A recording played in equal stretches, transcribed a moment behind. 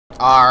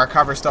Our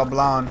cover's still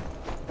blown.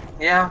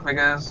 Yeah,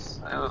 because...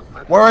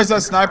 Where is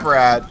that sniper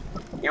at?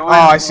 Oh,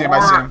 I see him, I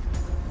see him.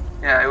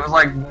 Yeah, it was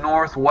like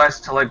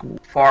northwest to like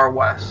far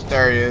west.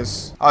 There he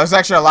is. Oh, there's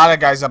actually a lot of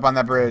guys up on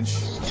that bridge.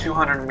 It's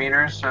 200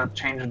 meters, so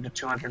change it to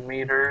 200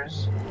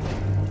 meters.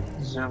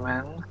 Zoom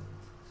in.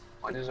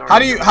 How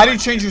do you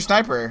change your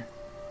sniper?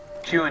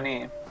 Q and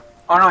E.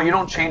 Oh no, you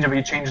don't change it, but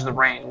you change the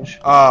range.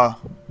 Oh,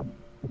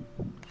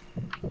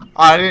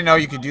 I didn't know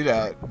you could do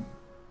that.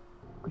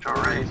 Which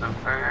already is a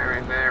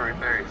very, very,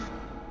 very...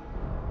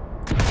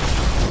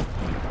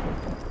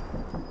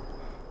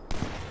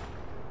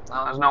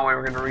 No, there's no way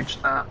we're gonna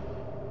reach that.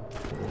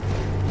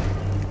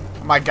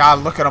 Oh my god,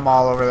 look at them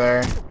all over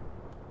there.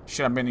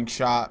 Shit, I'm getting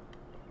shot.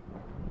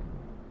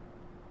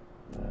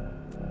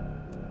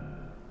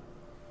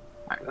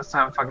 Alright, this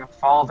time fucking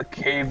follow the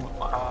cave,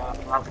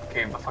 not the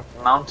cave, the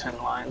fucking mountain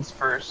lines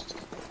first.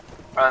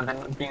 Rather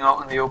than being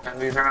out in the open.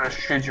 These are gonna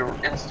shoot you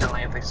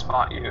instantly if they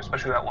spot you,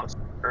 especially that one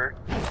sniper.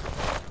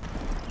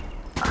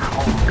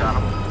 Oh, got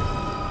him.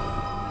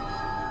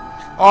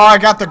 Oh, I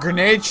got the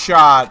grenade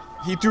shot.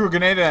 He threw a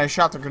grenade and I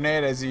shot the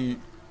grenade as he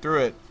threw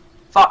it.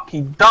 Fuck,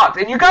 he ducked,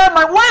 and you got in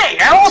my way!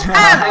 I almost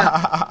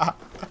had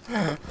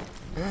it!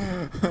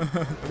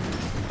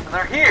 And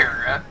they're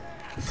here.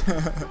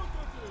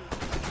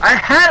 I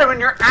had him and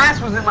your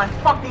ass was in my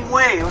fucking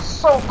way. It was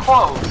so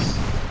close.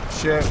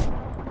 Shit.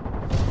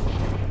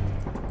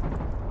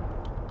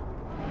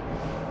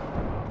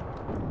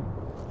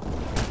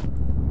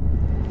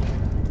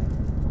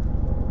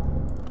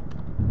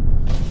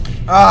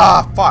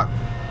 Ah, fuck.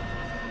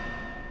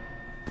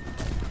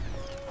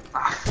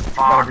 Ah, fuck.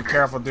 Gotta be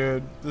careful,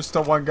 dude. There's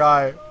still one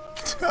guy.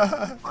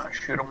 Wanna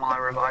shoot him while I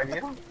revive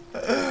you?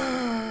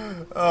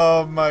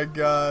 Oh my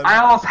god. I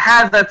almost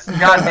had that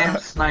goddamn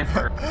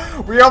sniper.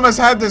 We almost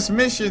had this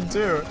mission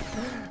too.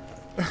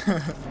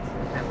 That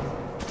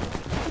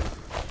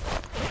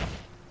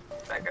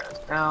guy's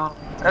down.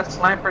 That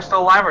sniper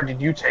still alive, or did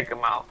you take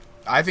him out?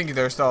 I think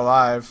they're still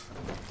alive.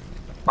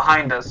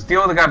 Behind us.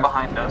 Deal with the guy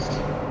behind us.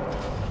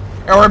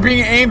 And we're being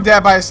aimed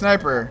at by a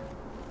sniper.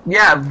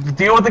 Yeah,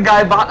 deal with the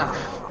guy behind.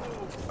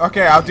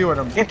 Okay, I'll deal with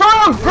him. He threw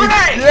a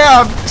grenade!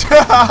 Yeah!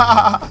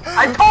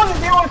 I told you to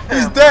deal with him!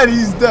 He's dead,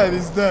 he's dead,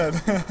 he's dead.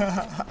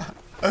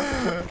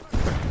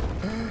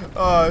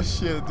 Oh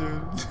shit,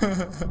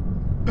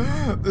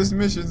 dude. This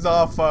mission's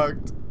all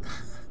fucked.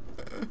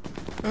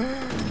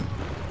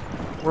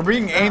 We're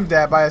being aimed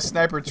at by a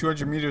sniper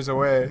 200 meters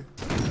away.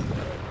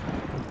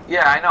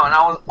 Yeah, I know, and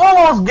I was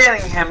almost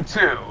getting him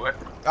too.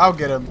 I'll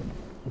get him.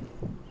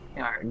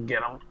 You're not gonna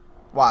get him.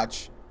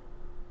 Watch.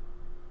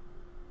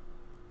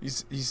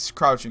 He's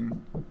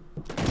crouching.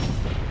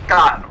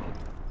 Got him.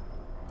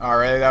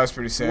 Alright, that was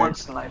pretty sick. One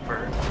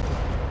sniper.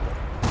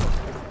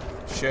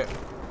 Shit.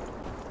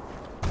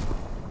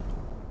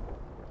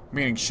 I'm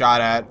getting shot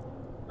at.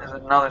 There's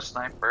another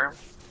sniper.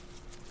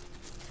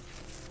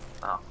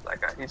 Oh, that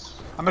guy, he's...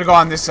 I'm gonna go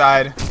on this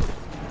side.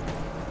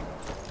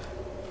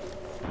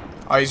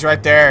 Oh, he's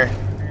right there.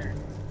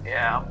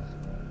 Yeah.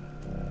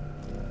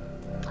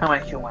 I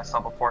might heal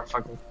myself before I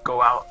fucking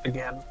go out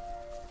again.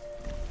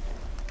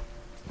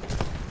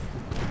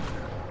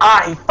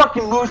 Ah, he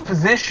fucking moves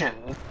position.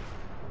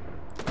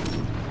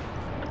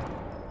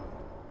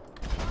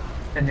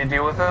 Did you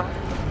deal with him?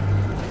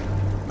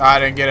 No, I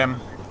didn't get him.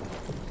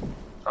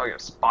 Oh, he'll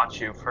spot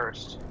you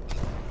first.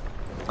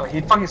 Oh,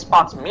 he fucking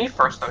spots me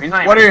first, though. He's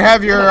not even... What do you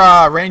have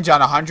your range on?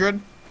 100?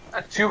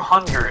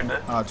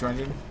 200. Oh,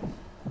 200?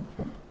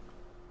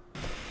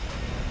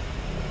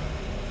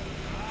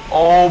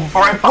 Oh,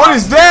 right. What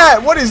is that?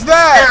 What is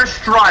that?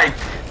 Airstrike.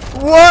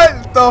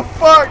 What the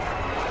fuck?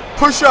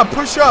 Push up,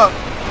 push up.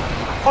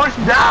 Push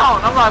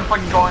down. I'm not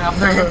fucking going up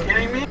there. Are you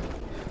kidding me?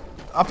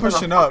 I'm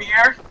pushing up.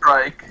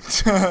 Airstrike.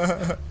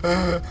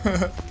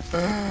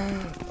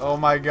 Oh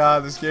my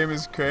god, this game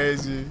is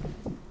crazy.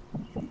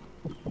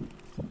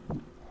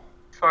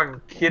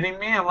 Fucking kidding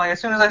me? I'm like,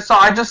 as soon as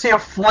I just see a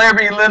flare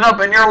be lit up,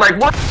 and you're like,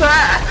 what's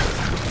that?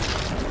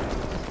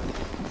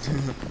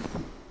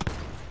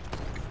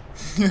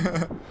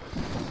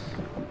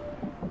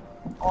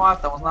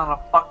 What? That was not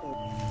a fucking...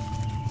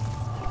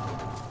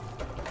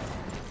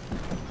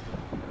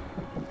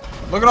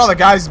 Look at all the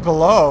guys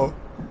below.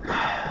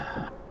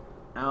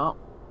 No.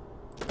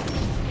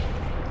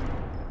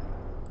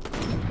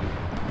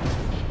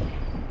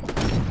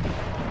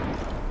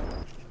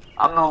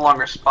 I'm no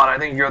longer spotted. I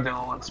think you're the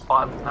only one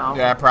spotted now.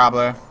 Yeah,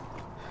 probably.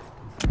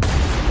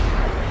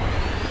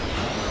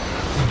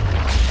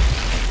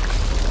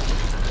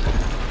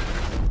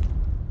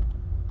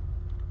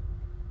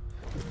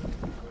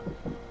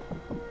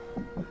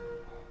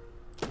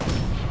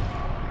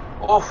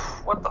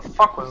 Oof, what the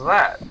fuck was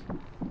that?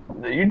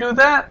 Did you do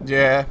that?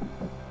 Yeah.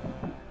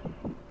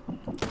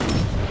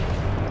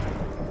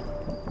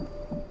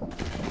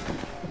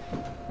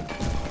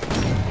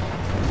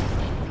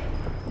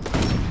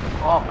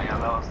 Oh my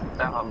god,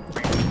 that was a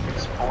big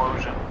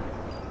explosion.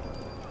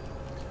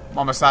 I'm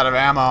almost out of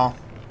ammo.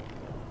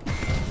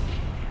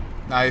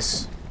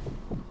 Nice.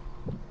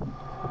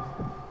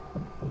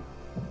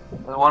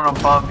 The one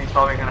above, he's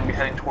probably gonna be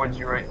heading towards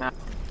you right now.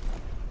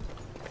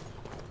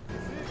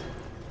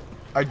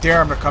 I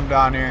dare him to come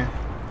down here.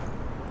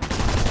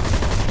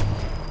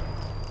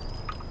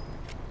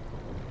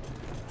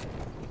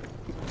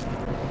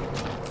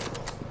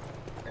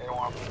 They don't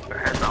want to put their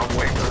heads on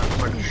way so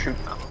they can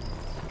shoot them.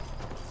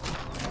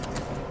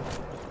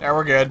 Yeah,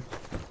 we're good.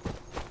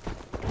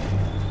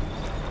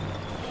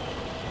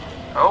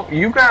 Oh,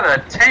 you got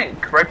a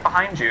tank right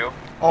behind you.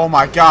 Oh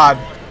my god.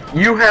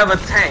 You have a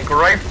tank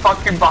right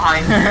fucking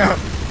behind you.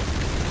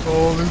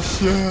 Holy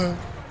shit.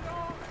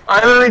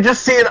 I literally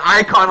just see an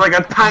icon like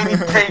a tiny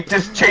tank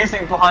just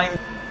chasing behind.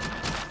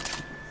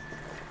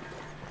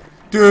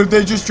 Dude,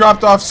 they just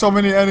dropped off so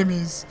many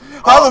enemies.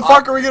 How the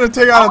fuck are we gonna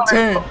take out a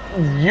tank?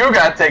 You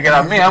gotta take it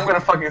out. Me, I'm gonna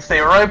fucking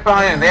stay right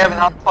behind them. They haven't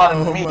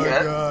outspotted me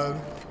yet.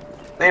 God.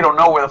 They don't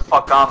know where the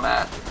fuck I'm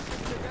at.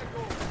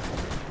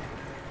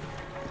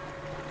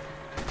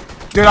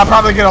 Dude, I'll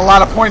probably get a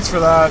lot of points for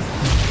that.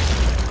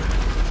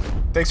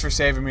 Thanks for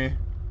saving me.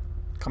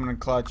 Coming in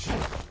clutch.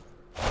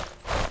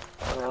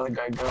 Where'd the other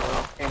guy go?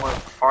 He went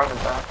farther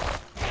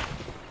back.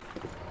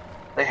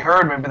 They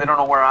heard me, but they don't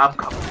know where I'm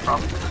coming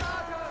from.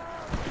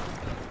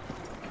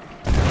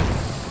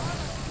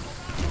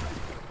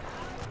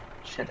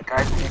 Shit, the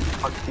guy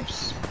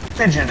keeps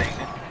fidgeting.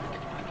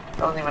 That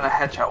wasn't even a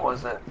headshot,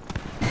 was it?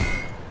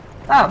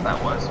 Ah,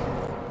 that was.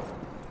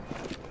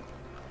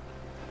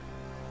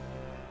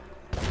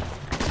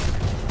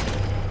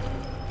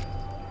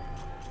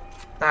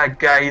 That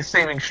guy, he's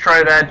aiming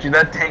straight at you.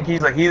 That tank,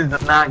 he's like, he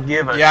does not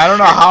give a Yeah, I don't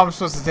know shit. how I'm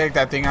supposed to take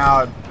that thing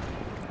out.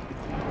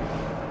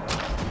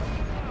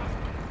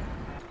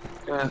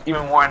 There's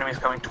even more enemies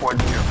coming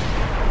towards you.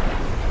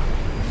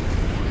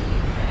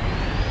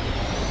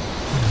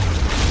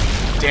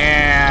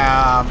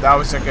 Damn, that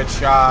was a good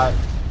shot.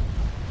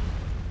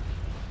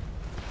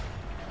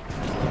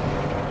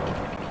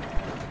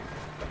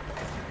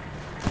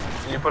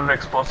 Did you put an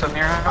explosive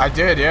near him? I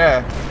did,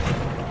 yeah.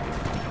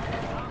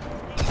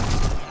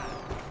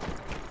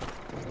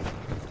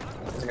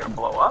 Is it gonna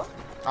blow up?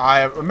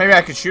 Maybe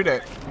I could shoot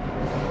it.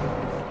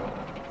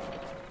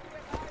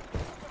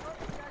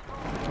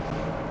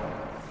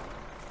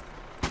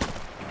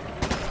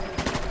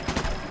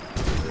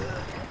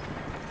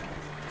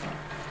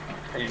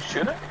 Can you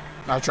shoot it?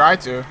 I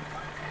tried to.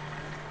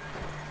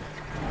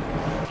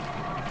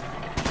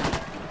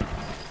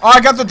 Oh,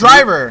 I got the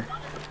driver.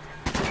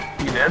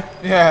 You did?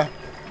 Yeah.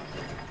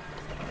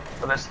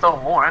 But there's still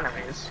more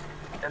enemies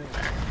in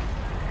there.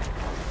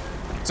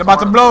 It's about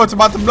to blow. It's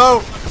about to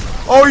blow.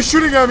 Oh, he's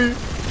shooting at me.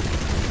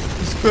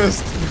 He's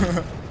pissed.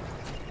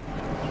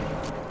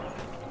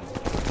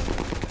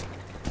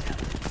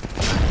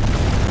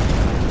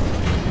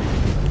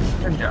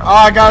 Good job. Oh,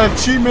 I got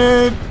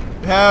achievement.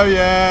 Hell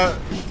yeah.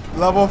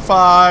 Level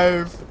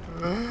 5.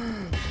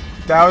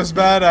 That was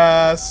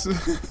badass.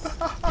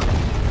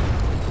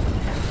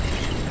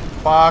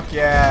 Fuck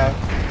yeah.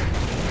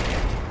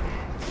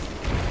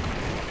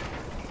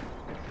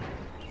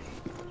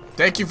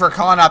 Thank you for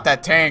calling out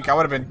that tank. I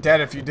would have been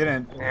dead if you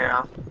didn't.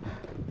 Yeah.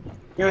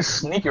 He was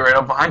sneaky right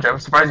up behind you. I'm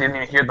surprised you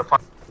didn't even hear the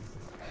fucking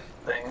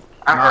thing.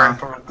 I heard him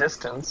from a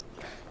distance.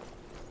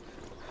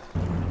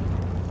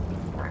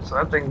 Alright, so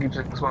that thing keeps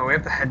exploding. We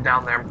have to head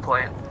down there and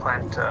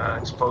plant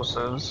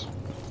explosives.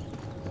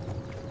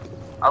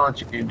 I'll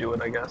let you do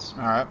it, I guess.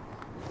 Alright.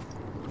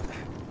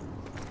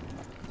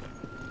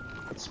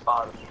 Good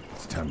spot.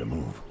 It's time to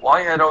move. While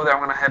you head over there,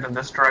 I'm gonna head in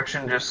this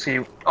direction, just see.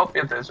 Oh,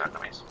 yeah, there's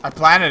enemies. I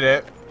planted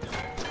it.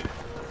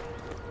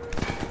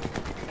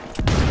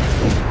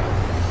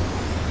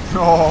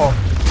 Oh.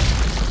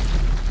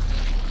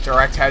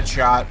 Direct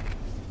headshot.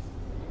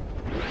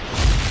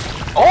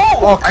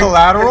 Oh!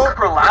 Collateral?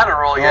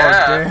 Collateral,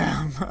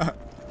 yeah. Oh, damn.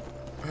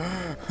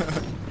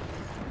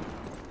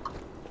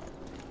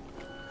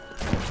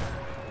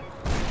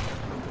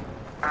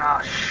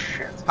 Ah,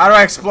 shit. How do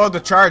I explode the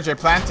charge? I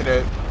planted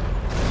it.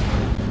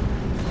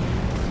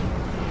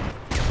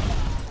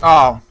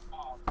 Oh.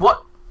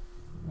 What?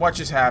 What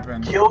just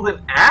happened? Killed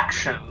in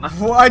action?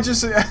 Well, I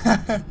just...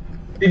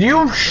 Did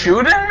you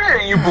shoot it? Or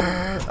you...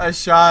 I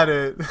shot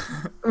it.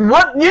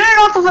 What? You're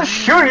not supposed to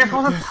shoot it, you're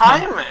supposed to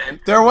time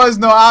it. There was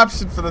no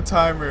option for the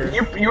timer.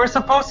 You were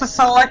supposed to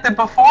select it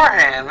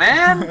beforehand,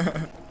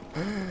 man.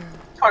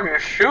 Fucking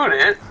shoot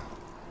it.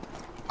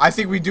 I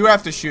think we do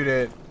have to shoot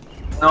it.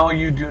 No,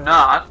 you do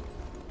not.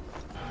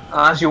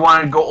 Unless you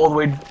wanted to go all the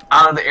way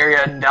out of the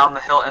area and down the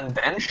hill and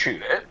then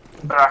shoot it.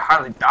 But I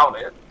highly doubt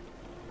it.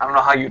 I don't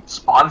know how you'd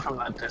spot it from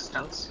that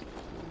distance.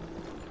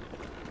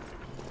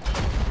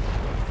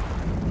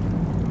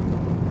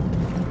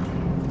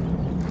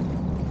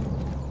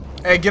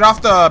 Hey, get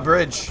off the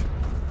bridge.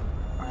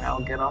 Alright, I'll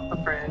get off the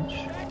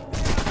bridge.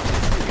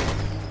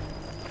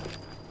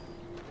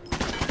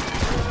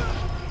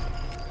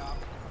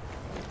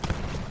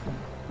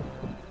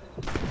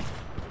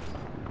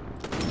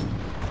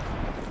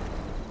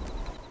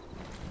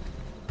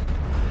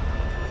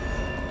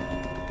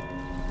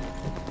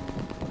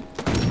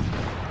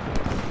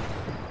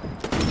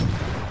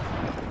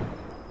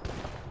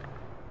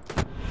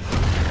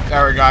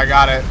 There we go, I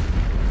got it.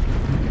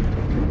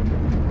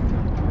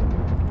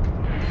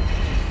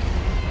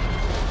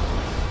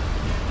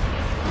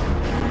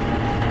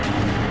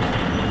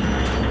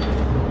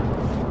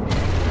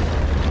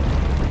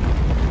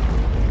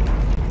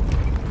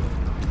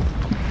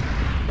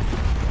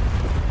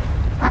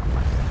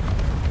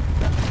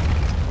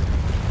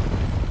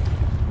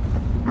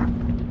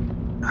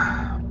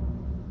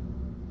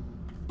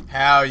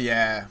 Hell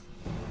yeah.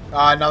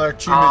 Another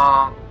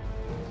achievement.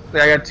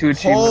 Yeah, I got 2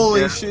 achievements.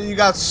 Holy yeah. shit, you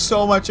got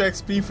so much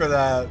XP for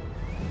that.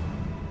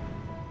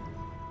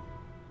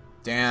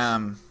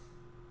 Damn.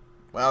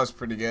 Well, that was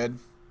pretty good.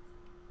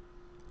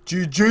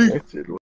 GG. That's it.